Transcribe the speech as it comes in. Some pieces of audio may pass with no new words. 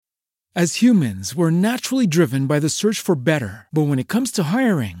As humans, we're naturally driven by the search for better. But when it comes to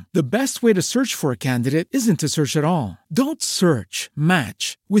hiring, the best way to search for a candidate isn't to search at all. Don't search,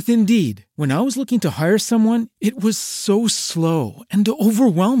 match with Indeed. When I was looking to hire someone, it was so slow and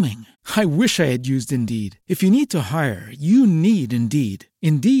overwhelming. I wish I had used Indeed. If you need to hire, you need Indeed.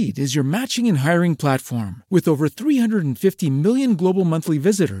 Indeed is your matching and hiring platform with over 350 million global monthly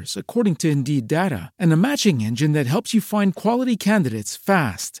visitors, according to Indeed data, and a matching engine that helps you find quality candidates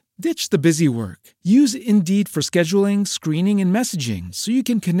fast. Ditch the busy work. Use Indeed for scheduling, screening, and messaging so you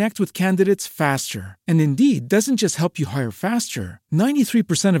can connect with candidates faster. And Indeed doesn't just help you hire faster.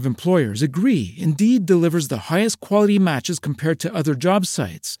 93% of employers agree Indeed delivers the highest quality matches compared to other job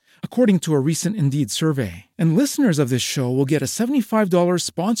sites, according to a recent Indeed survey. And listeners of this show will get a $75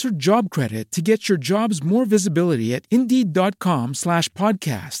 sponsored job credit to get your jobs more visibility at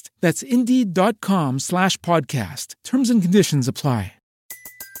Indeed.com/podcast. That's Indeed.com/podcast. Terms and conditions apply.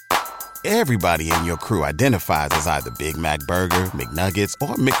 Everybody in your crew identifies as either Big Mac Burger, McNuggets,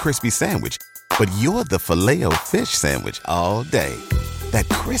 or McCrispy Sandwich. But you're the Filet-O-Fish Sandwich all day. That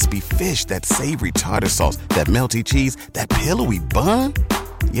crispy fish, that savory tartar sauce, that melty cheese, that pillowy bun.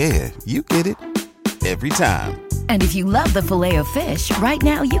 Yeah, you get it. Every time. And if you love the Filet-O-Fish, right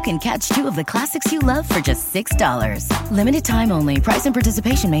now you can catch two of the classics you love for just $6. Limited time only. Price and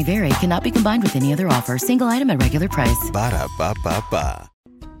participation may vary. Cannot be combined with any other offer. Single item at regular price. Ba-da-ba-ba-ba.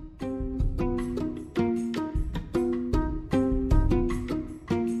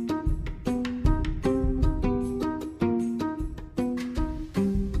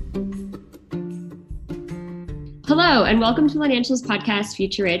 Hello, and welcome to Financials Podcast,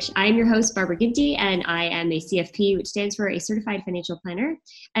 Future Rich. I am your host, Barbara Ginty, and I am a CFP, which stands for a Certified Financial Planner.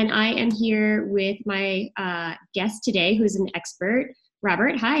 And I am here with my guest today, who is an expert,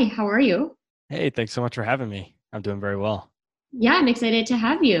 Robert. Hi, how are you? Hey, thanks so much for having me. I'm doing very well. Yeah, I'm excited to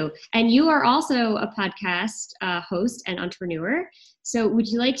have you. And you are also a podcast host and entrepreneur. So would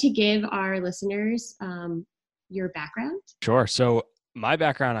you like to give our listeners your background? Sure. So my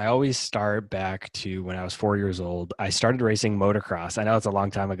background, I always start back to when I was 4 years old. I started racing motocross. I know it's a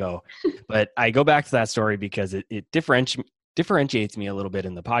long time ago, but I go back to that story because it differentiates me a little bit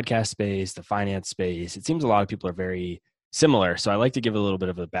in the podcast space, the finance space. It seems a lot of people are very similar. So I like to give a little bit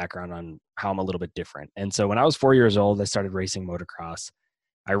of a background on how I'm a little bit different. And so when I was 4 years old, I started racing motocross.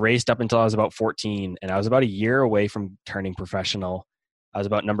 I raced up until I was about 14, and I was about a year away from turning professional. I was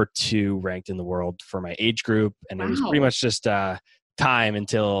about number 2 ranked in the world for my age group. And It was pretty much just time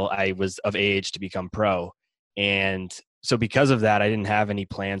until I was of age to become pro. And so because of that, I didn't have any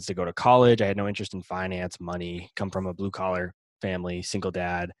plans to go to college. I had no interest in finance, money, come from a blue collar family, single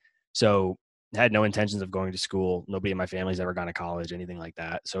dad. So I had no intentions of going to school. Nobody in my family's ever gone to college, anything like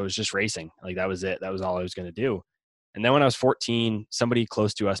that. So it was just racing. Like that was it. That was all I was going to do. And then when I was 14, somebody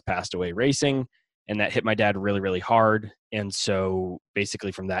close to us passed away racing, and that hit my dad really, really hard. And so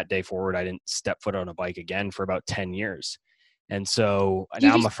basically from that day forward, I didn't step foot on a bike again for about 10 years. And so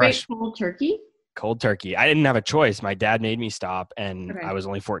now I'm a fresh cold turkey. Cold turkey. I didn't have a choice. My dad made me stop, and Okay. I was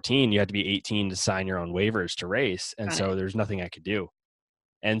only 14. You had to be 18 to sign your own waivers to race. And so there's nothing I could do.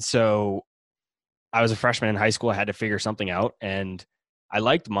 And so I was a freshman in high school. I had to figure something out, and I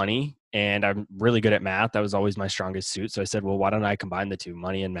liked money, and I'm really good at math. That was always my strongest suit. So I said, well, why don't I combine the two,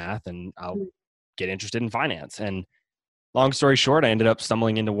 money and math, and I'll get interested in finance. And long story short, I ended up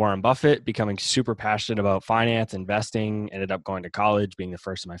stumbling into Warren Buffett, becoming super passionate about finance, investing, ended up going to college, being the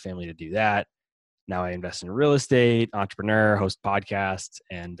first in my family to do that. Now I invest in real estate, entrepreneur, host podcasts.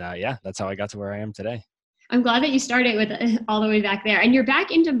 And that's how I got to where I am today. I'm glad that you started with all the way back there. And you're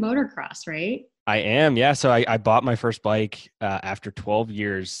back into motocross, right? I am. Yeah. So I bought my first bike after 12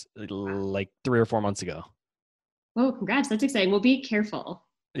 years, like 3 or 4 months ago. Oh, congrats. That's exciting. Well, be careful.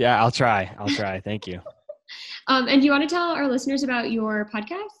 Yeah, I'll try. Thank you. And do you want to tell our listeners about your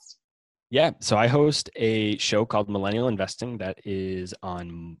podcast? Yeah. So I host a show called Millennial Investing that is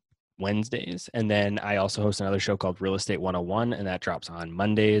on Wednesdays. And then I also host another show called Real Estate 101, and that drops on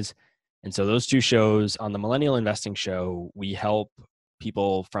Mondays. And so those two shows, on the Millennial Investing show, we help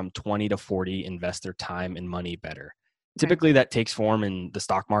people from 20 to 40 invest their time and money better. Okay. Typically that takes form in the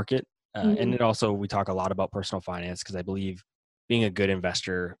stock market. And it also, we talk a lot about personal finance, because I believe being a good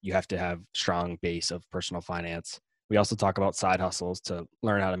investor, you have to have strong base of personal finance. We also talk about side hustles to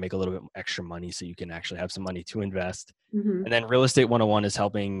learn how to make a little bit extra money so you can actually have some money to invest. And then Real Estate 101 is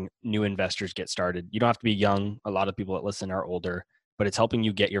helping new investors get started. You don't have to be young. A lot of people that listen are older, but it's helping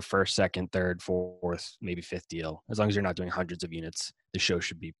you get your first, second, third, fourth, maybe fifth deal. As long as you're not doing hundreds of units, the show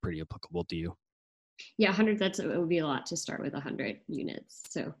should be pretty applicable to you. Yeah, 100, it would be a lot to start with 100 units.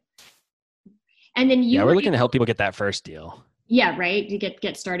 So, and then we're looking to help people get that first deal. Yeah, right. To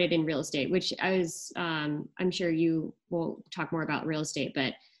get started in real estate, which I'm sure you will talk more about real estate,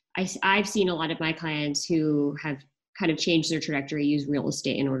 but I've seen a lot of my clients who have kind of changed their trajectory, use real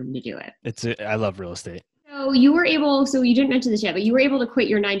estate in order to do it. I love real estate. So you didn't mention this yet, but you were able to quit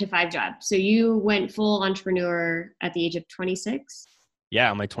your 9 to 5 job. So you went full entrepreneur at the age of 26. Yeah,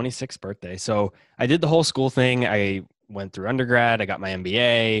 on my 26th birthday. So I did the whole school thing. I went through undergrad. I got my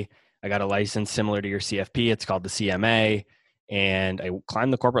MBA. I got a license similar to your CFP. It's called the CMA. And I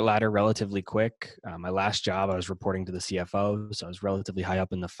climbed the corporate ladder relatively quick. My last job, I was reporting to the CFO. So I was relatively high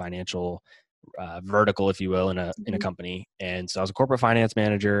up in the financial vertical, if you will, in a company. And so I was a corporate finance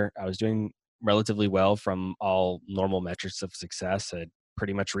manager. I was doing relatively well from all normal metrics of success. I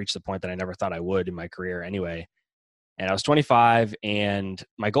pretty much reached the point that I never thought I would in my career anyway. And I was 25, and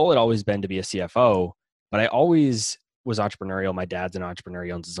my goal had always been to be a CFO, but I always was entrepreneurial. My dad's an entrepreneur.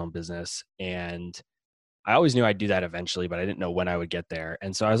 He owns his own business. And I always knew I'd do that eventually, but I didn't know when I would get there.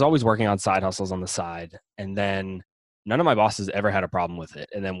 And so I was always working on side hustles on the side. And then none of my bosses ever had a problem with it.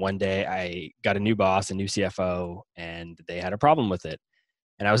 And then one day I got a new boss, a new CFO, and they had a problem with it.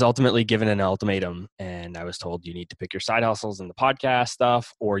 And I was ultimately given an ultimatum, and I was told, you need to pick your side hustles and the podcast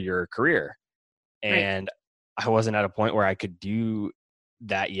stuff or your career. And I wasn't at a point where I could do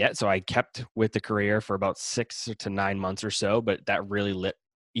that yet. So I kept with the career for about 6 to 9 months or so, but that really lit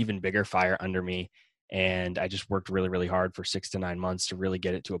even bigger fire under me. And I just worked really, really hard for 6 to 9 months to really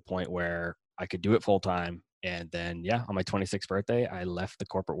get it to a point where I could do it full time. And then, on my 26th birthday, I left the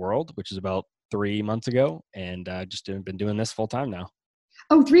corporate world, which is about 3 months ago, and just been doing this full time now.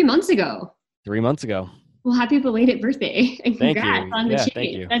 Oh, 3 months ago. 3 months ago. Well, happy belated birthday and congrats on the change.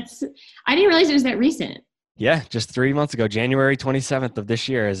 Thank you. I didn't realize it was that recent. Yeah, just 3 months ago, January 27th of this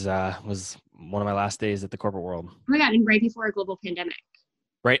year was one of my last days at the corporate world. Oh my God, and right before a global pandemic.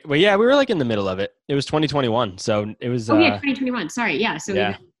 Right. Well, yeah, we were like in the middle of it. It was 2021. So it was. 2021. Sorry. Yeah.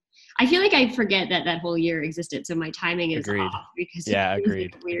 So I feel like I forget that whole year existed. So my timing is off because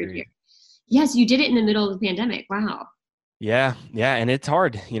agreed. Weird year. Yes, you did it in the middle of the pandemic. Wow. Yeah. And it's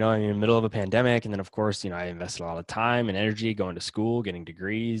hard, in the middle of a pandemic. And then of course, I invested a lot of time and energy going to school, getting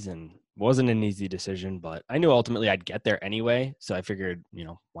degrees, and it wasn't an easy decision, but I knew ultimately I'd get there anyway. So I figured,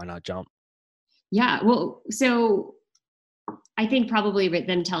 why not jump? Yeah. Well, so I think probably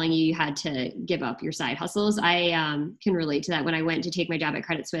them telling you had to give up your side hustles. I can relate to that. When I went to take my job at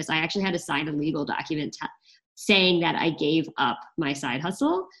Credit Suisse, I actually had to sign a legal document saying that I gave up my side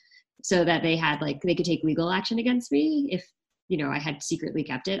hustle so that they could take legal action against me if, I had secretly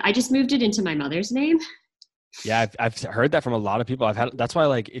kept it. I just moved it into my mother's name. Yeah. I've heard that from a lot of people. That's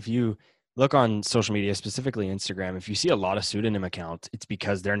why, if you look on social media, specifically Instagram, if you see a lot of pseudonym accounts, it's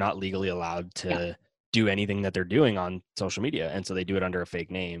because they're not legally allowed to do anything that they're doing on social media. And so they do it under a fake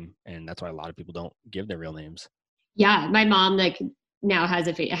name. And that's why a lot of people don't give their real names. Yeah. My mom now had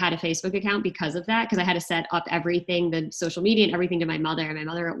a Facebook account because of that. Cause I had to set up everything, the social media and everything to my mother. And my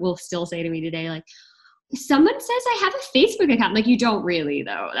mother will still say to me today, someone says I have a Facebook account. You don't really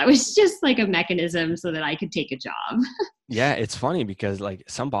though. That was just a mechanism so that I could take a job. Yeah. It's funny because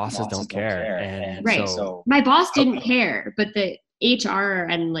some bosses don't care. And right. So my boss didn't care, but the HR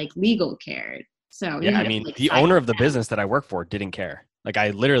and legal cared. So yeah, the owner of the business that I work for didn't care.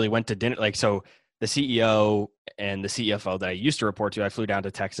 I literally went to dinner. So the CEO and the CFO that I used to report to, I flew down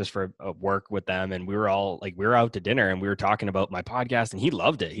to Texas for work with them, and we were out to dinner and we were talking about my podcast, and he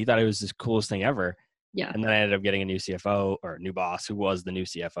loved it. He thought it was the coolest thing ever. Yeah. And then I ended up getting a new CFO or a new boss who was the new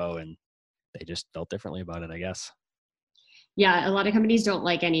CFO, and they just felt differently about it, I guess. Yeah, a lot of companies don't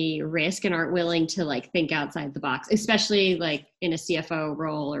like any risk and aren't willing to think outside the box, especially in a CFO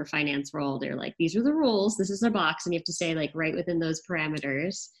role or finance role. They're these are the rules. This is the box, and you have to stay right within those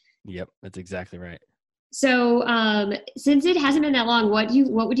parameters. Yep, that's exactly right. So, since it hasn't been that long, what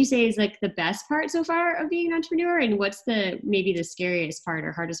would you say is the best part so far of being an entrepreneur, and what's maybe the scariest part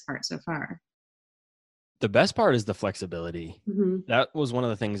or hardest part so far? The best part is the flexibility. Mm-hmm. That was one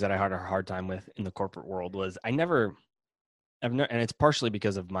of the things that I had a hard time with in the corporate world. Was and it's partially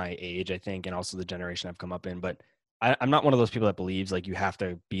because of my age, I think, and also the generation I've come up in. But I'm not one of those people that believes you have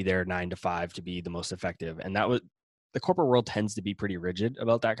to be there 9 to 5 to be the most effective. And the corporate world tends to be pretty rigid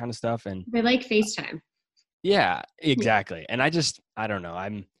about that kind of stuff. And they like FaceTime. Yeah, exactly. And I don't know.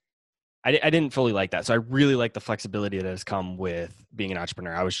 I didn't fully like that. So I really like the flexibility that has come with being an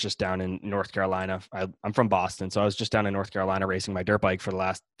entrepreneur. I was just down in North Carolina. I'm from Boston. So I was just down in North Carolina racing my dirt bike for the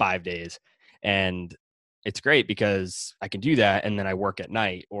last 5 days. And it's great because I can do that. And then I work at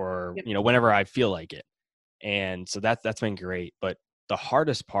night or, whenever I feel like it. And so that's been great. But the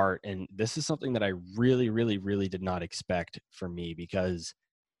hardest part, and this is something that I really, really, really did not expect for me, because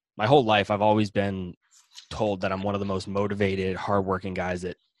my whole life I've always been told that I'm one of the most motivated, hardworking guys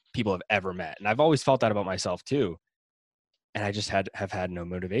that people have ever met. And I've always felt that about myself too. And I just have had no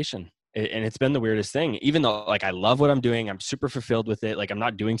motivation. And it's been the weirdest thing, even though like I love what I'm doing. I'm super fulfilled with it. Like I'm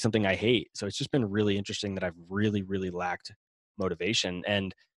not doing something I hate. So it's just been really interesting that I've really, really lacked motivation.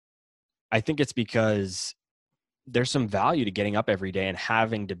 And I think it's because there's some value to getting up every day and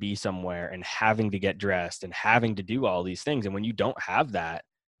having to be somewhere and having to get dressed and having to do all these things. And when you don't have that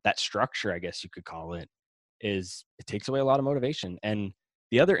structure, I guess you could call it, is it takes away a lot of motivation. And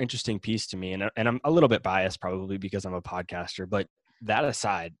the other interesting piece to me, and I'm a little bit biased probably because I'm a podcaster, but that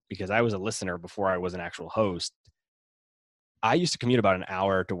aside, because I was a listener before I was an actual host, I used to commute about an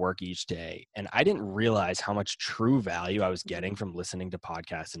hour to work each day. And I didn't realize how much true value I was getting from listening to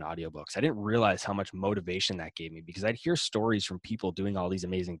podcasts and audiobooks. I didn't realize how much motivation that gave me because I'd hear stories from people doing all these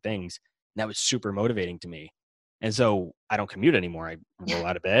amazing things. And that was super motivating to me. And so I don't commute anymore. I roll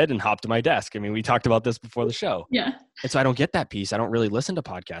out of bed and hop to my desk. I mean, we talked about this before the show. Yeah. And so I don't get that piece. I don't really listen to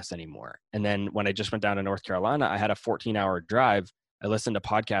podcasts anymore. And then when I just went down to North Carolina, I had a 14-hour drive. I listened to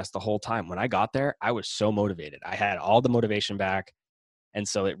podcasts the whole time. When I got there, I was so motivated. I had all the motivation back. And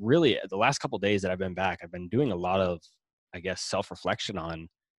so it really, the last couple of days that I've been back, I've been doing a lot of, I guess, self-reflection on,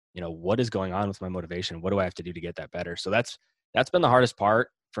 what is going on with my motivation? What do I have to do to get that better? So that's been the hardest part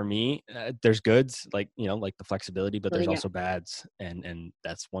for me. There's goods like the flexibility, but there's also bads. And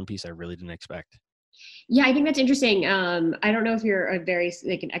that's one piece I really didn't expect. Yeah, I think that's interesting. I don't know if you're a very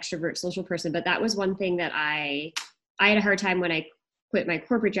like an extrovert social person, but that was one thing that I had a hard time when I quit my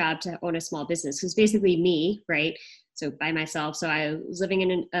corporate job to own a small business. Because basically me, right? So by myself. So I was living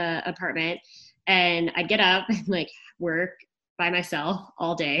in an apartment and I'd get up and like work by myself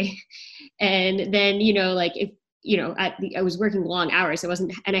all day. And then, like if, I was working long hours.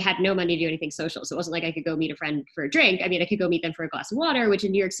 And I had no money to do anything social. So it wasn't like I could go meet a friend for a drink. I mean, I could go meet them for a glass of water, which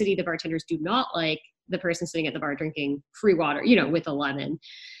in New York City, the bartenders do not like the person sitting at the bar drinking free water, with a lemon.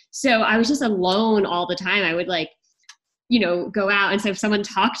 So I was just alone all the time. I would go out. And so if someone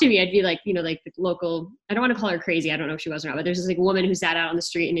talked to me, I'd be like, like the local, I don't want to call her crazy. I don't know if she was or not, but there's this like woman who sat out on the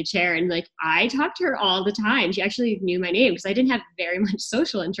street in a chair. And like, I talked to her all the time. She actually knew my name because I didn't have very much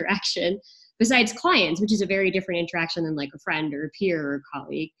social interaction besides clients, which is a very different interaction than like a friend or a peer or a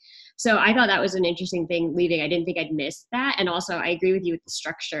colleague. So I thought that was an interesting thing leaving. I didn't think I'd miss that. And also I agree with you with the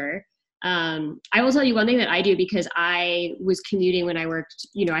structure. I will tell you one thing that I do because I was commuting when I worked,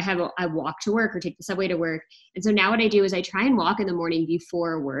 I walk to work or take the subway to work. And so now what I do is I try and walk in the morning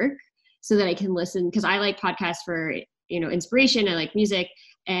before work so that I can listen because I like podcasts for, inspiration. I like music.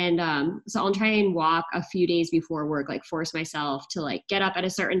 And so I'll try and walk a few days before work, like force myself to like get up at a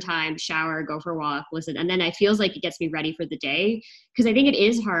certain time, shower, go for a walk, listen. And then I feels like it gets me ready for the day. Because I think it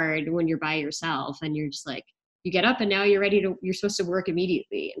is hard when you're by yourself and you're just like, you get up and now you're supposed to work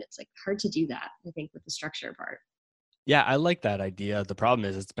immediately. And it's like hard to do that, I think, with the structure part. Yeah, I like that idea. The problem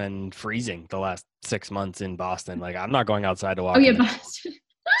is it's been freezing the last 6 months in Boston. Like I'm not going outside to walk. Oh yeah, Boston.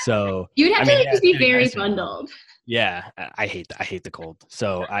 So you would have to just be very bundled. Yeah, I hate the cold.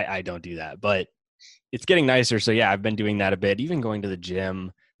 So I don't do that, but it's getting nicer. So yeah, I've been doing that a bit, even going to the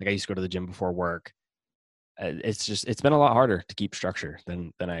gym. Like I used to go to the gym before work. It's been a lot harder to keep structure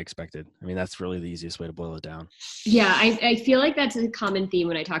than I expected. I mean, that's really the easiest way to boil it down. Yeah. I feel like that's a common theme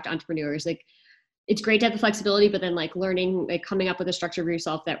when I talk to entrepreneurs. Like it's great to have the flexibility, but then like learning, like coming up with a structure for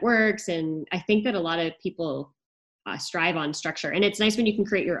yourself that works. And I think that a lot of people strive on structure, and it's nice when you can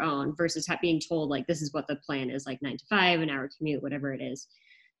create your own versus being told like, this is what the plan is, like 9 to 5, an hour commute, whatever it is.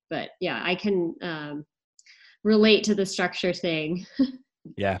 But yeah, I can relate to the structure thing.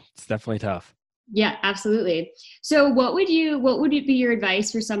 Yeah, it's definitely tough. Yeah, absolutely. So what would be your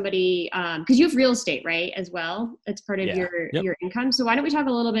advice for somebody, because you have real estate, right, as well? That's part of your income. So why don't we talk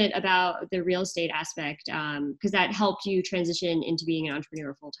a little bit about the real estate aspect, because that helped you transition into being an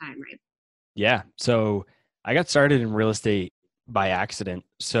entrepreneur full time, right? Yeah. So I got started in real estate by accident.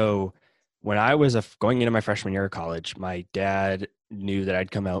 So when I was going into my freshman year of college, my dad knew that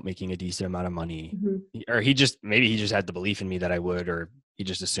I'd come out making a decent amount of money, or he just had the belief in me that I would, or he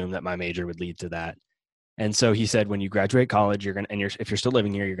just assumed that my major would lead to that. And so he said, when you graduate college, if you're still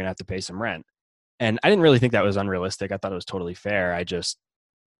living here, you're going to have to pay some rent. And I didn't really think that was unrealistic. I thought it was totally fair. I just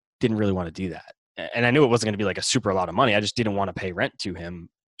didn't really want to do that. And I knew it wasn't going to be like a super lot of money. I just didn't want to pay rent to him,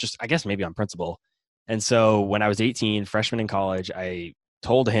 just I guess maybe on principle. And so when I was 18, freshman in college, I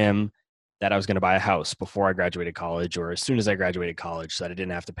told him that I was going to buy a house before I graduated college, or as soon as I graduated college, so that I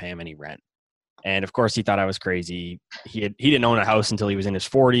didn't have to pay him any rent. And of course he thought I was crazy. He didn't own a house until he was in his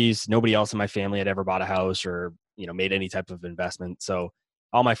 40s. Nobody else in my family had ever bought a house or, made any type of investment. So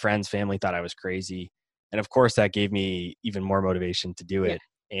all my friends, family thought I was crazy. And of course that gave me even more motivation to do it.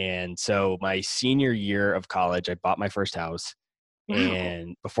 And so my senior year of college, I bought my first house. Wow.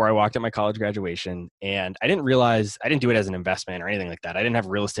 And before I walked at my college graduation, and I didn't realize I didn't do it as an investment or anything like that. I didn't have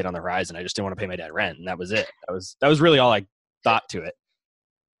real estate on the horizon. I just didn't want to pay my dad rent. And that was it. That was really all I thought to it.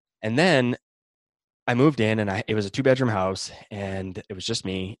 And then I moved in, and it was a 2-bedroom house, and it was just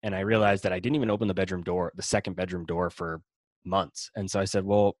me. And I realized that I didn't even open the second bedroom door for months. And so I said,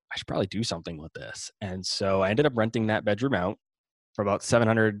 well, I should probably do something with this. And so I ended up renting that bedroom out for about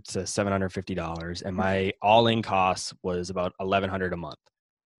 $700 to $750. And my all-in cost was about $1,100 a month.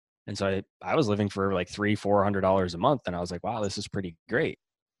 And so I was living for like $300-$400 a month. And I was like, wow, this is pretty great.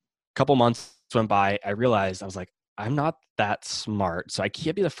 A couple months went by. I realized, I was like, I'm not that smart. So I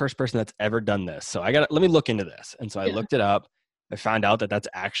can't be the first person that's ever done this. So let me look into this. And so I looked it up. I found out that that's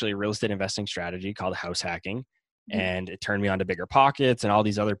actually a real estate investing strategy called house hacking. And it turned me on to Bigger Pockets and all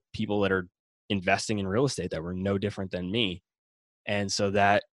these other people that are investing in real estate that were no different than me. And so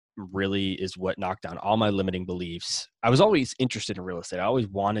that really is what knocked down all my limiting beliefs. I was always interested in real estate. I always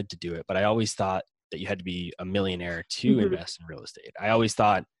wanted to do it, but I always thought that you had to be a millionaire to invest in real estate. I always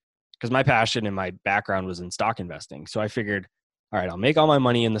thought, because my passion and my background was in stock investing. So I figured, all right, I'll make all my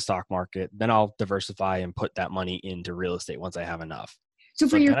money in the stock market, then I'll diversify and put that money into real estate once I have enough. So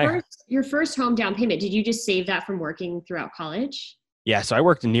for your first home down payment, did you just save that from working throughout college? Yeah. So I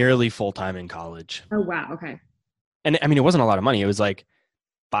worked nearly full-time in college. Oh, wow. Okay. And I mean, it wasn't a lot of money. It was like,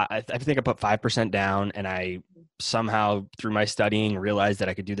 I think I put 5% down, and I somehow through my studying realized that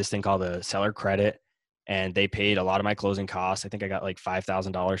I could do this thing called a seller credit, and they paid a lot of my closing costs. I think I got like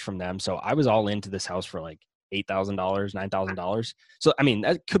 $5,000 from them. So I was all into this house for like $8,000, $9,000. So, I mean,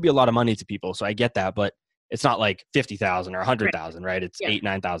 that could be a lot of money to people. So I get that, but it's not like $50,000 or $100,000, right? It's $8,000,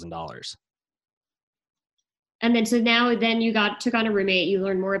 $9,000. And then, so now you took on a roommate, you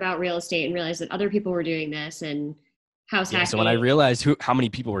learned more about real estate and realized that other people were doing this and house hacking. So when I realized how many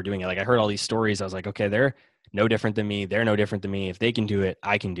people were doing it, like I heard all these stories, I was like, okay, they're no different than me. They're no different than me. If they can do it,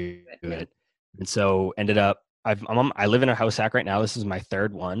 I can do it. And so ended up, I live in a house hack right now. This is my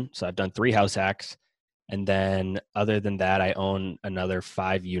third one. So I've done 3 house hacks. And then other than that, I own another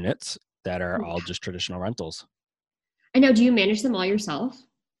 5 units that are all just traditional rentals. I know. Do you manage them all yourself?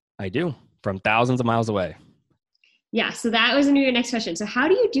 I do, from thousands of miles away. Yeah. So that was your next question. So how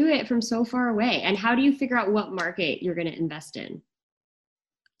do you do it from so far away? And how do you figure out what market you're going to invest in?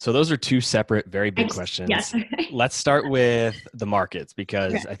 So those are 2 separate, very big questions. Yes. Let's start with the markets,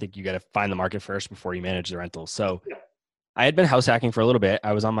 because I think you got to find the market first before you manage the rentals. So I had been house hacking for a little bit.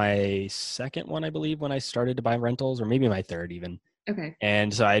 I was on my second one, I believe, when I started to buy rentals, or maybe my third even. Okay.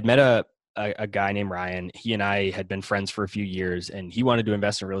 And so I had met a guy named Ryan. He and I had been friends for a few years, and he wanted to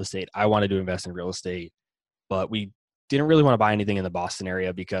invest in real estate. I wanted to invest in real estate, but we didn't really want to buy anything in the Boston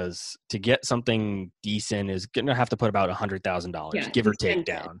area, because to get something decent is going to have to put about $100,000, give or take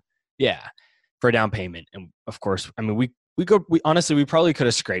down. Yeah. For a down payment. And of course, I mean, we honestly, we probably could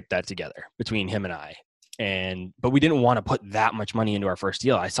have scraped that together between him and I. But we didn't want to put that much money into our first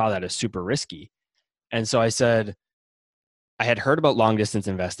deal. I saw that as super risky. And so I said, I had heard about long distance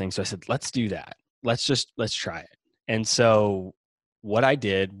investing. So I said, let's do that. Let's try it. And so what I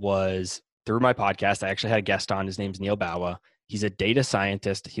did was, through my podcast, I actually had a guest on. His name's Neil Bawa. He's a data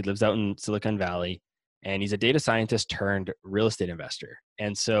scientist. He lives out in Silicon Valley, and he's a data scientist turned real estate investor.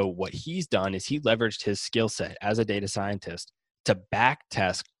 And so what he's done is he leveraged his skill set as a data scientist to back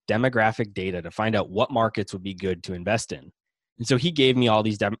test demographic data to find out what markets would be good to invest in. And so he gave me all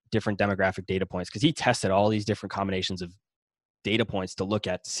these different demographic data points, because he tested all these different combinations of data points to look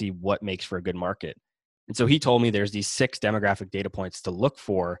at to see what makes for a good market. And so he told me there's these 6 demographic data points to look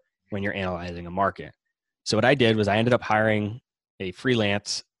for when you're analyzing a market. So what I did was I ended up hiring a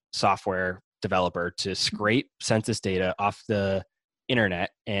freelance software developer to scrape census data off the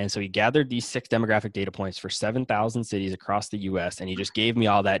internet. And so he gathered these 6 demographic data points for 7,000 cities across the US, and he just gave me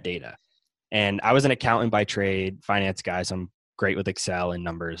all that data. And I was an accountant by trade, finance guy, so I'm great with Excel and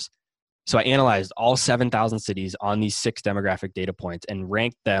numbers. So I analyzed all 7,000 cities on these 6 demographic data points and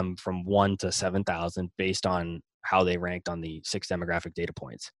ranked them from 1 to 7,000 based on how they ranked on the 6 demographic data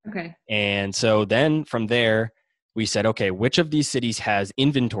points. Okay. And so then from there, we said, okay, which of these cities has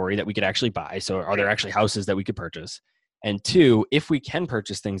inventory that we could actually buy? So are there actually houses that we could purchase? And 2, if we can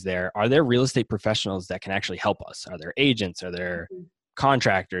purchase things there, are there real estate professionals that can actually help us? Are there agents? Are there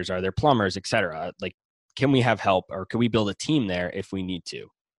contractors? Are there plumbers, et cetera? Like, can we have help, or can we build a team there if we need to?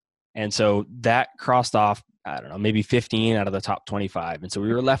 And so that crossed off, I don't know, maybe 15 out of the top 25. And so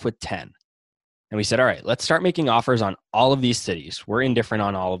we were left with 10. And we said, all right, let's start making offers on all of these cities. We're indifferent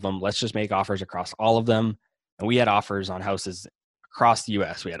on all of them. Let's just make offers across all of them. And we had offers on houses across the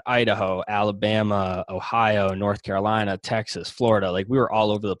US. We had Idaho, Alabama, Ohio, North Carolina, Texas, Florida. Like we were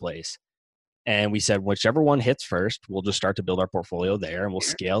all over the place. And we said, whichever one hits first, we'll just start to build our portfolio there and we'll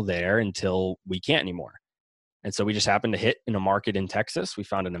scale there until we can't anymore. And so we just happened to hit in a market in Texas. We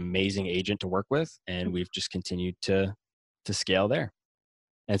found an amazing agent to work with, and we've just continued to scale there.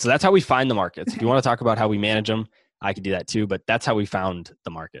 And so that's how we find the markets. If you want to talk about how we manage them, I could do that too, but that's how we found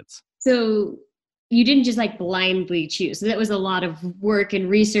the markets. So you didn't just like blindly choose. So that was a lot of work and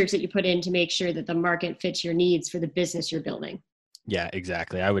research that you put in to make sure that the market fits your needs for the business you're building. Yeah,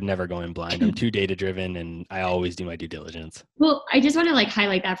 exactly. I would never go in blind. I'm too data driven and I always do my due diligence. Well, I just want to like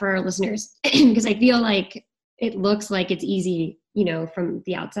highlight that for our listeners because I feel like it looks like it's easy, from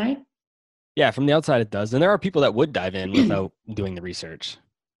the outside. Yeah, from the outside it does. And there are people that would dive in without doing the research.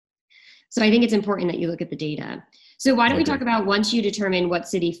 So I think it's important that you look at the data. So why don't we talk about once you determine what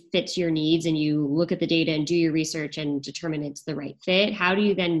city fits your needs and you look at the data and do your research and determine it's the right fit, how do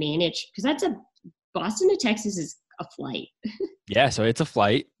you then manage? Because Boston to Texas is a flight. Yeah, so it's a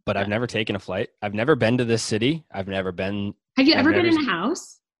flight, but I've never taken a flight. I've never been to this city. Have you ever been in a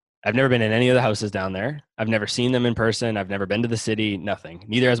house? I've never been in any of the houses down there. I've never seen them in person. I've never been to the city, nothing.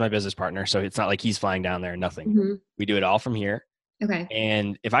 Neither has my business partner. So it's not like he's flying down there, nothing. Mm-hmm. We do it all from here. Okay.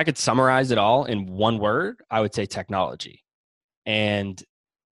 And if I could summarize it all in one word, I would say technology. And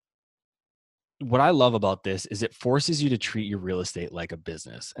what I love about this is it forces you to treat your real estate like a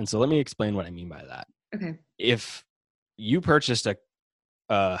business. And so let me explain what I mean by that. Okay. If you purchased a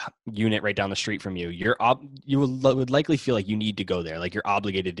unit right down the street from you, you would likely feel like you need to go there, like you're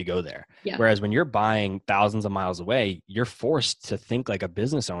obligated to go there. Yeah. Whereas when you're buying thousands of miles away, you're forced to think like a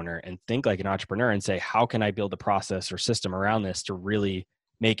business owner and think like an entrepreneur and say, how can I build a process or system around this to really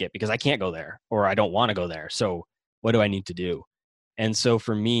make it? Because I can't go there or I don't want to go there. So what do I need to do? And so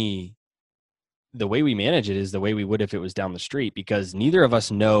for me, the way we manage it is the way we would if it was down the street, because neither of us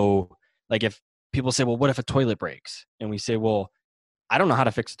know, like if people say, well, what if a toilet breaks? And we say, well, I don't know how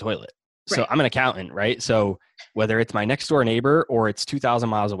to fix a toilet. Right. So I'm an accountant, right? So whether it's my next door neighbor or it's 2,000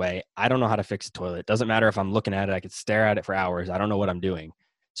 miles away, I don't know how to fix a toilet. It doesn't matter if I'm looking at it. I could stare at it for hours. I don't know what I'm doing.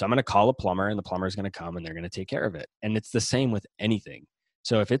 So I'm going to call a plumber and the plumber is going to come and they're going to take care of it. And it's the same with anything.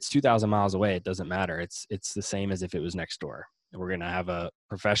 So if it's 2,000 miles away, it doesn't matter. It's the same as if it was next door. We're going to have a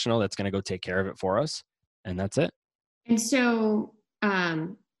professional that's going to go take care of it for us. And that's it. And so,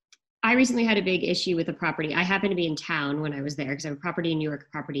 I recently had a big issue with a property. I happened to be in town when I was there because I have a property in New York,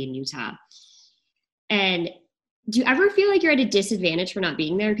 a property in Utah. And do you ever feel like you're at a disadvantage for not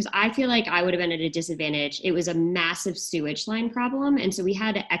being there? Because I feel like I would have been at a disadvantage. It was a massive sewage line problem. And so we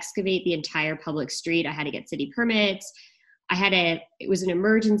had to excavate the entire public street. I had to get city permits. It was an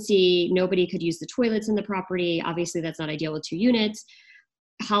emergency. Nobody could use the toilets in the property. Obviously that's not ideal with 2 units.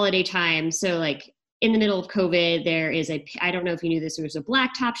 Holiday time. So like, in the middle of COVID, I don't know if you knew this, there was a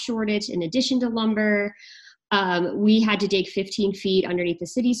blacktop shortage in addition to lumber. We had to dig 15 feet underneath the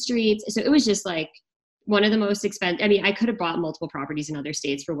city streets. So it was just like one of the most expensive. I mean, I could have bought multiple properties in other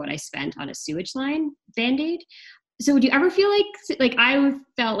states for what I spent on a sewage line Band-Aid. So would you ever feel like I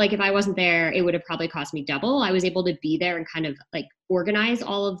felt like if I wasn't there, it would have probably cost me double. I was able to be there and kind of like organize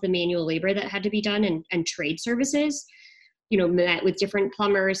all of the manual labor that had to be done and trade services. Met with different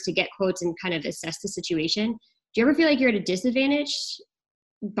plumbers to get quotes and kind of assess the situation. Do you ever feel like you're at a disadvantage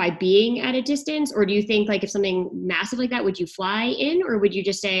by being at a distance? Or do you think like if something massive like that, would you fly in or would you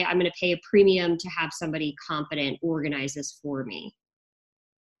just say, I'm going to pay a premium to have somebody competent organize this for me?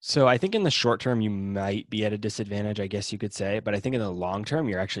 So I think in the short term, you might be at a disadvantage, I guess you could say. But I think in the long term,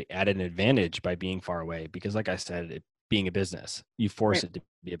 you're actually at an advantage by being far away. Because like I said, being a business, you force it to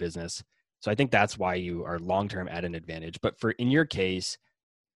be a business. So I think that's why you are long-term at an advantage. But in your case,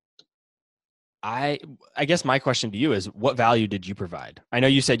 I guess my question to you is, what value did you provide? I know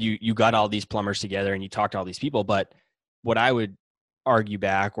you said you got all these plumbers together and you talked to all these people, but what I would argue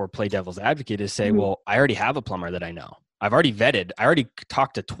back or play devil's advocate is say, well, I already have a plumber that I know. I've already vetted. I already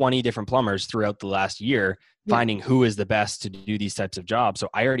talked to 20 different plumbers throughout the last year, finding who is the best to do these types of jobs. So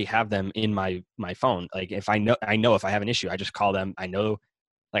I already have them in my phone. Like if I know if I have an issue, I just call them. I know.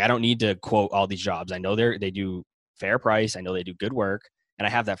 Like I don't need to quote all these jobs. I know they do fair price. I know they do good work. And I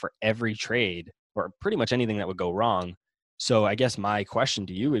have that for every trade or pretty much anything that would go wrong. So I guess my question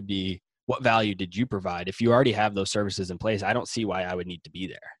to you would be, what value did you provide? If you already have those services in place, I don't see why I would need to be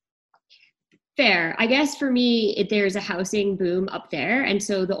there. Fair. I guess for me, there's a housing boom up there. And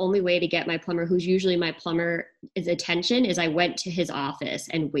so the only way to get my plumber, who's usually my plumber's attention, is I went to his office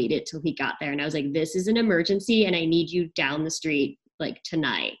and waited till he got there. And I was like, this is an emergency and I need you down the street like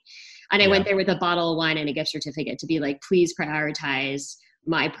tonight. And I went there with a bottle of wine and a gift certificate to be like, please prioritize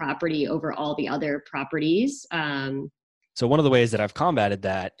my property over all the other properties. So So one of the ways that I've combated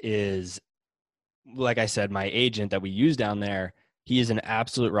that is, like I said, my agent that we use down there, he is an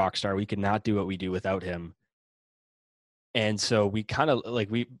absolute rock star. We could not do what we do without him. And so we kind of like,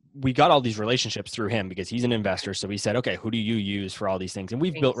 we got all these relationships through him because he's an investor. So we said, okay, who do you use for all these things? And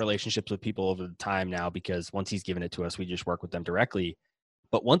we've built relationships with people over the time now, because once he's given it to us, we just work with them directly.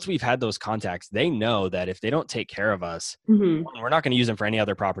 But once we've had those contacts, they know that if they don't take care of us, one, we're not going to use them for any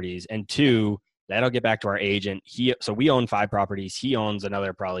other properties. And two, that'll get back to our agent. So we own 5 properties. He owns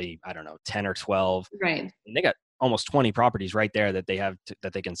another probably, I don't know, 10 or 12. Right. And they got almost 20 properties right there that they have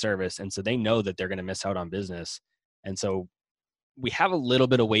that they can service. And so they know that they're going to miss out on business. And so we have a little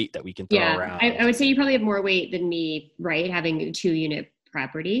bit of weight that we can throw around. I would say you probably have more weight than me, right? Having a 2-unit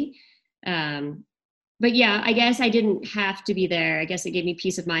property. But yeah, I guess I didn't have to be there. I guess it gave me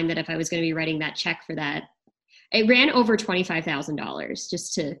peace of mind that if I was going to be writing that check for that, it ran over $25,000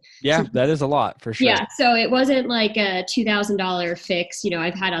 just to. Yeah, that is a lot for sure. Yeah. So it wasn't like a $2,000 fix.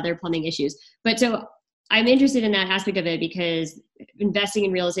 I've had other plumbing issues, but so I'm interested in that aspect of it because investing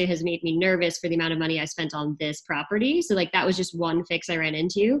in real estate has made me nervous for the amount of money I spent on this property. So like that was just one fix I ran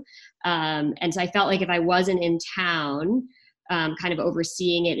into. And so I felt like if I wasn't in town, kind of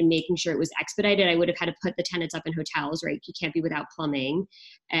overseeing it and making sure it was expedited, I would have had to put the tenants up in hotels, right? You can't be without plumbing.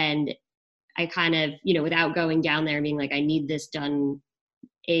 And I kind of, without going down there and being like, I need this done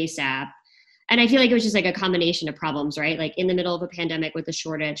ASAP. And I feel like it was just like a combination of problems, right? Like in the middle of a pandemic with a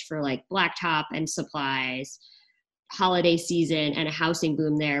shortage for like blacktop and supplies, holiday season and a housing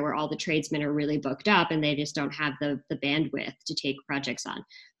boom there where all the tradesmen are really booked up and they just don't have the bandwidth to take projects on.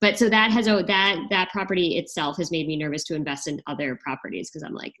 But so that property itself has made me nervous to invest in other properties because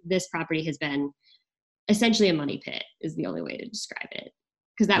I'm like, this property has been essentially a money pit is the only way to describe it.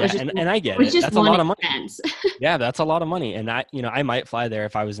 Because that was just, and I get it. That's a lot of money. Yeah, that's a lot of money. And I might fly there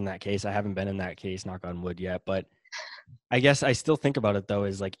if I was in that case. I haven't been in that case, knock on wood yet. But I guess I still think about it though,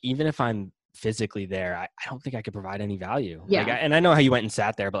 is like, even if I'm physically there, I don't think I could provide any value. Yeah. And I know how you went and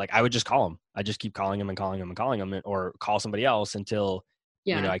sat there, but like, I would just call him. I just keep calling him and calling him and calling him, or call somebody else until,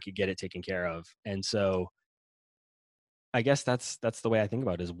 I could get it taken care of. And so I guess that's the way I think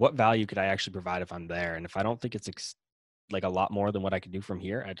about it, is what value could I actually provide if I'm there? And if I don't think it's like a lot more than what I could do from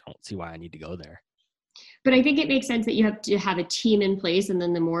here, I don't see why I need to go there. But I think it makes sense that you have to have a team in place, and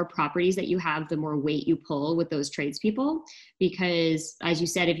then the more properties that you have, the more weight you pull with those tradespeople. Because as you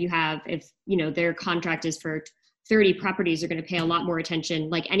said, if their contract is for 30 properties, they're going to pay a lot more attention,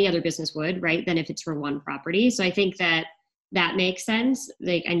 like any other business would, right, than if it's for one property. So I think that makes sense.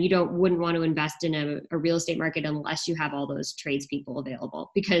 Like, and you wouldn't want to invest in a real estate market unless you have all those tradespeople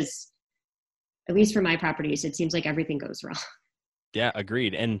available, because at least for my properties, it seems like everything goes wrong. Yeah,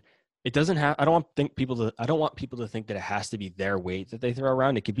 agreed. And it doesn't have, I don't want people to think that it has to be their weight that they throw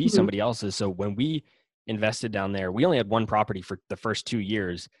around. It could be somebody else's. So when we invested down there, we only had one property for the first 2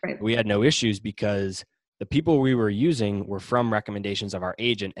 years. Right. We had no issues because the people we were using were from recommendations of our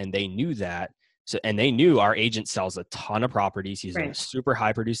agent, and they knew that. So, and they knew our agent sells a ton of properties. He's a super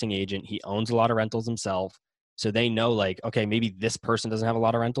high producing agent. He owns a lot of rentals himself. So they know, like, okay, maybe this person doesn't have a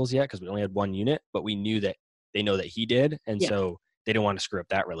lot of rentals yet because we only had one unit, but we knew that they know that he did. And so they didn't want to screw up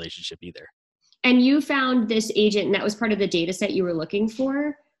that relationship either. And you found this agent, and that was part of the data set you were looking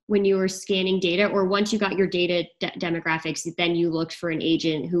for when you were scanning data, or once you got your data demographics, then you looked for an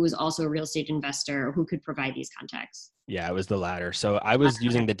agent who was also a real estate investor who could provide these contacts? Yeah, it was the latter. So I was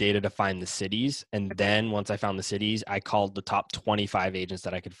using the data to find the cities. And then once I found the cities, I called the top 25 agents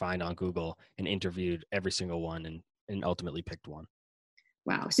that I could find on Google and interviewed every single one and ultimately picked one.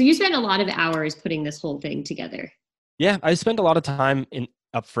 Wow. So you spent a lot of hours putting this whole thing together. Yeah, I spent a lot of time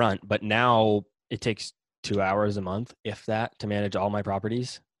up front, but now it takes 2 hours a month, if that, to manage all my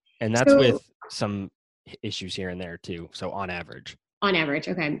properties. And that's with some issues here and there too. So on average. On average.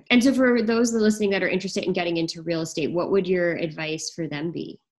 Okay. And so for those listening that are interested in getting into real estate, what would your advice for them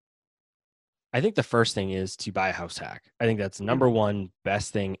be? I think the first thing is to buy a house hack. I think that's number one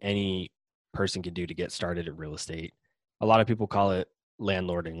best thing any person can do to get started at real estate. A lot of people call it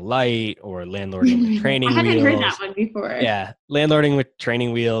landlording light or landlording with training wheels. I haven't heard that one before. Yeah. Landlording with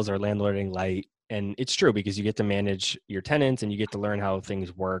training wheels or landlording light. And it's true because you get to manage your tenants and you get to learn how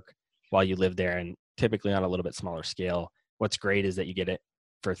things work while you live there, and typically on a little bit smaller scale. What's great is that you get it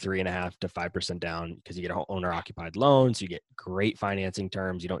for 3.5% to 5% down because you get owner occupied loans. You get great financing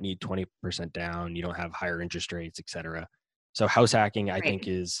terms. You don't need 20% down. You don't have higher interest rates, et cetera. So house hacking, I think,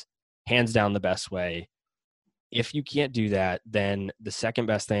 is hands down the best way. If you can't do that, then the second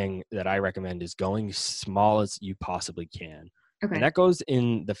best thing that I recommend is going small as you possibly can. Okay. And that goes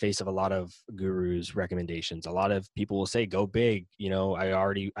in the face of a lot of gurus' recommendations. A lot of people will say, go big.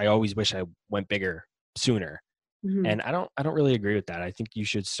 I always wish I went bigger sooner. Mhm. And I don't really agree with that. I think you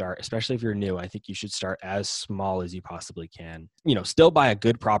should start, especially if you're new, I think you should start as small as you possibly can. Still buy a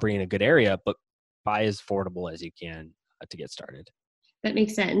good property in a good area, but buy as affordable as you can to get started. That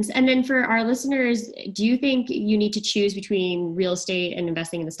makes sense. And then for our listeners, do you think you need to choose between real estate and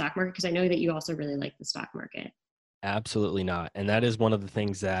investing in the stock market? Because I know that you also really like the stock market. Absolutely not. And that is one of the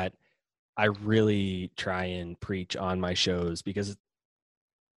things that I really try and preach on my shows, because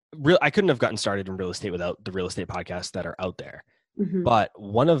I couldn't have gotten started in real estate without the real estate podcasts that are out there. Mhm. But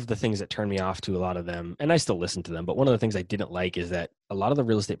one of the things that turned me off to a lot of them, and I still listen to them, but one of the things I didn't like is that a lot of the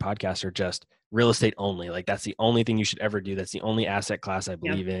real estate podcasts are just real estate only. Like, that's the only thing you should ever do. That's the only asset class I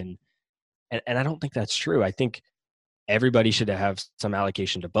believe in. And I don't think that's true. I think everybody should have some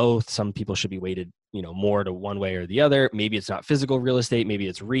allocation to both. Some people should be weighted, more to one way or the other. Maybe it's not physical real estate. Maybe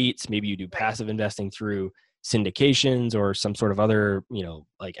it's REITs. Maybe you do passive investing through syndications or some sort of other,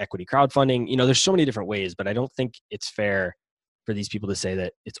 like equity crowdfunding. There's so many different ways, but I don't think it's fair for these people to say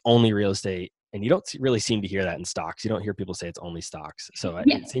that it's only real estate. And you don't really seem to hear that in stocks. You don't hear people say it's only stocks. So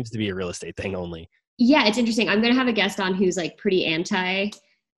it seems to be a real estate thing only. Yeah, it's interesting. I'm going to have a guest on who's like pretty anti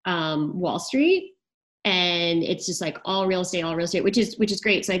Wall Street, and it's just like all real estate, which is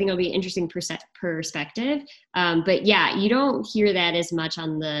great. So I think it'll be an interesting perspective. But yeah, you don't hear that as much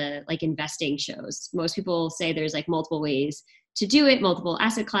on the like investing shows. Most people say there's like multiple ways to do it, multiple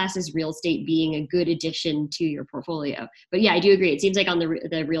asset classes, real estate being a good addition to your portfolio. But yeah, I do agree. It seems like on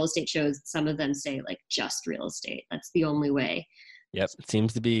the real estate shows, some of them say like just real estate. That's the only way. Yep, it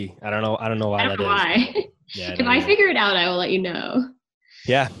seems to be. I don't know why I don't know is. why. Yeah, if I figure it out, I will let you know.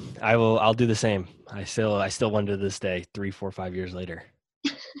 Yeah, I will. I'll do the same. I still wonder to this day, 3, 4, 5 years later.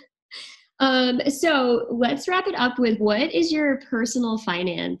 So let's wrap it up with, what is your personal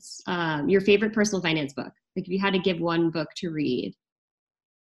finance, your favorite personal finance book? Like, if you had to give one book to read.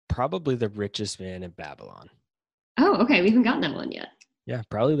 Probably The Richest Man in Babylon. Oh, okay. We haven't gotten that one yet. Yeah,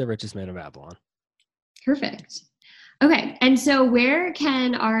 probably The Richest Man in Babylon. Perfect. Okay. And so where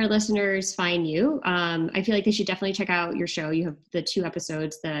can our listeners find you? I feel like they should definitely check out your show. You have the 2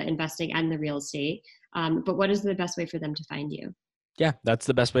 episodes, the investing and the real estate. But what is the best way for them to find you? Yeah, that's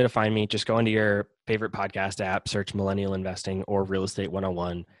the best way to find me. Just go into your favorite podcast app, search Millennial Investing or Real Estate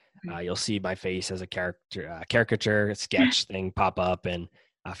 101. You'll see my face as a caricature sketch thing pop up, and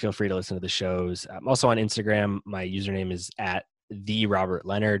feel free to listen to the shows. I'm also on Instagram. My username is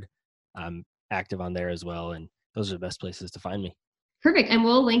 @TheRobertLeonard. I'm active on there as well, and those are the best places to find me. Perfect. And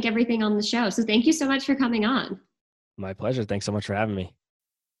we'll link everything on the show. So thank you so much for coming on. My pleasure. Thanks so much for having me.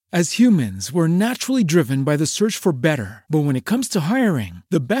 As humans, we're naturally driven by the search for better. But when it comes to hiring,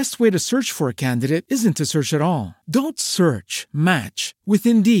 the best way to search for a candidate isn't to search at all. Don't search, match with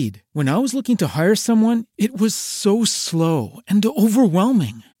Indeed. When I was looking to hire someone, it was so slow and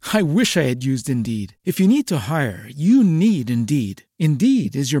overwhelming. I wish I had used Indeed. If you need to hire, you need Indeed.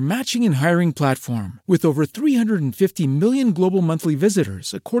 Indeed is your matching and hiring platform with over 350 million global monthly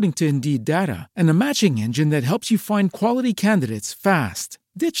visitors, according to Indeed data, and a matching engine that helps you find quality candidates fast.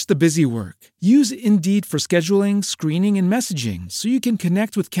 Ditch the busy work. Use Indeed for scheduling, screening, and messaging so you can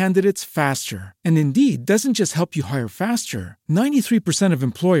connect with candidates faster. And Indeed doesn't just help you hire faster. 93% of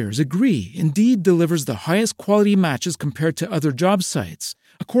employers agree Indeed delivers the highest quality matches compared to other job sites,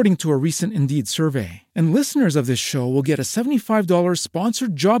 according to a recent Indeed survey. And listeners of this show will get a $75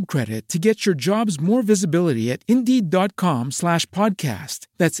 sponsored job credit to get your jobs more visibility at Indeed.com/podcast.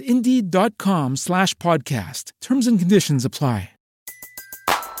 That's Indeed.com/podcast. Terms and conditions apply.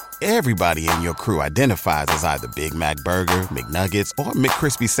 Everybody in your crew identifies as either Big Mac Burger, McNuggets, or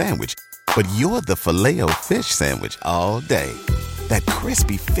McCrispy Sandwich. But you're the Filet-O-Fish Sandwich all day. That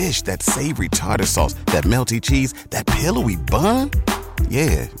crispy fish, that savory tartar sauce, that melty cheese, that pillowy bun.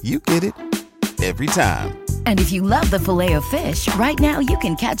 Yeah, you get it. Every time. And if you love the Filet-O-Fish, right now you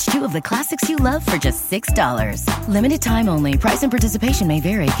can catch 2 of the classics you love for just $6. Limited time only. Price and participation may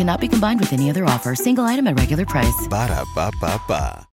vary. Cannot be combined with any other offer. Single item at regular price. Ba-da-ba-ba-ba.